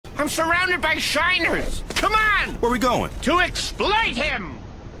I'm surrounded by shiners. Come on! Where we going? To exploit him!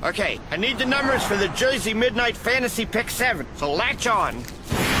 Okay, I need the numbers for the Jersey Midnight Fantasy Pick 7, so latch on. No,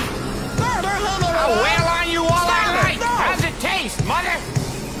 don't hit me, I'll wail on you all I like! No. How's it taste, mother?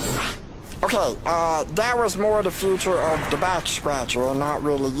 Okay, that was more the future of the back scratcher and not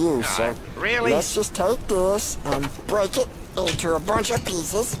really you, so... Really? Let's just take this and break it into a bunch of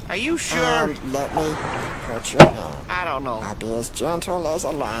pieces. Are you sure? And let me put your hand. I don't know. I'll be as gentle as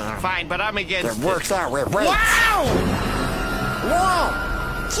a lamb. Fine, but I'm against It works out with weights. Wow!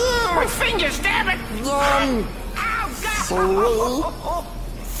 1, 2, My fingers, damn it! 1, Ow, God!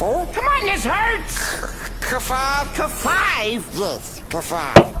 3, 4. Come on, this hurts! Ka-5. Ka-5? Yes,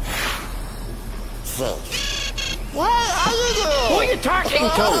 ka-5. 6. What are you doing? Who are you talking to?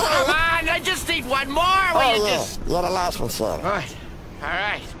 Come on, I just need one more. Will you just... Yeah, the last one, sir. All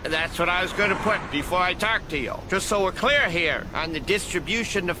right. That's what I was going to put before I talk to you. Just so we're clear here on the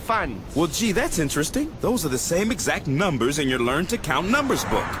distribution of funds. Well, gee, that's interesting. Those are the same exact numbers in your Learn to Count Numbers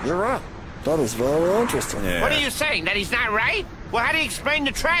book. You're right. That is very interesting. Yeah. What are you saying? That he's not right? Well, how do you explain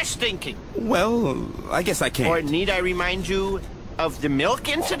the trash thinking? Well, I guess I can't. Or need I remind you of the milk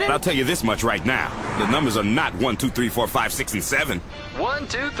incident? I'll tell you this much right now. The numbers are not 1, 2, 3, 4, 5, 6, and 7. 1,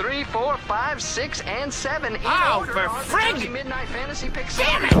 2, 3, 4, 5, 6, and 7. In Oh, order for are the frig! Jersey Midnight Fantasy Pick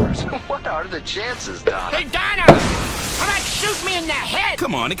Damn 7 it! numbers. What are the chances, Donna? Hey, Donna! How about shoot me in the head?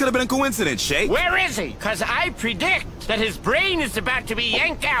 Come on, it could have been a coincidence, Shay. Where is he? Because I predict that his brain is about to be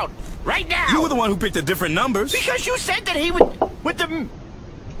yanked out right now. You were the one who picked the different numbers. Because you said that he would... with the...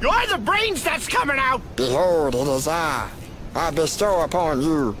 You're the brains that's coming out. Behold, it is I bestow upon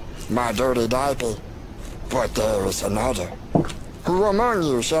you my dirty diaper. But there is another. Who among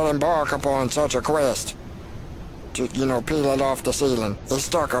you shall embark upon such a quest? To, peel it off the ceiling. It's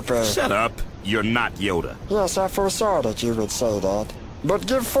stuck up there. Shut up. You're not Yoda. Yes, I foresaw that you would say that. But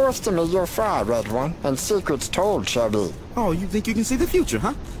give forth to me your fire, Red One, and secrets told shall be. Oh, you think you can see the future,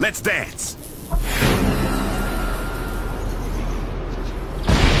 huh? Let's dance.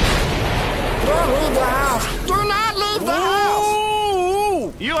 Don't leave the house! Do not leave the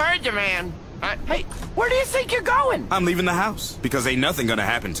house! You heard the man. Hey, where do you think you're going? I'm leaving the house because ain't nothing gonna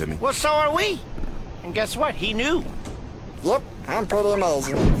happen to me. Well, so are we. And guess what? He knew. Yep, I'm pretty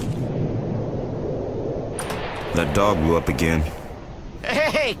amazing. That dog blew up again.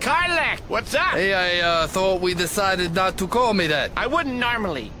 Hey, Karlak, what's up? Hey, I thought we decided not to call me that. I wouldn't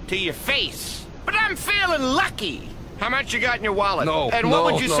normally, to your face. But I'm feeling lucky. How much you got in your wallet? No, And no,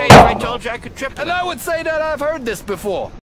 what would you no, say no, if I no. told you I could triple And it? I would say that I've heard this before.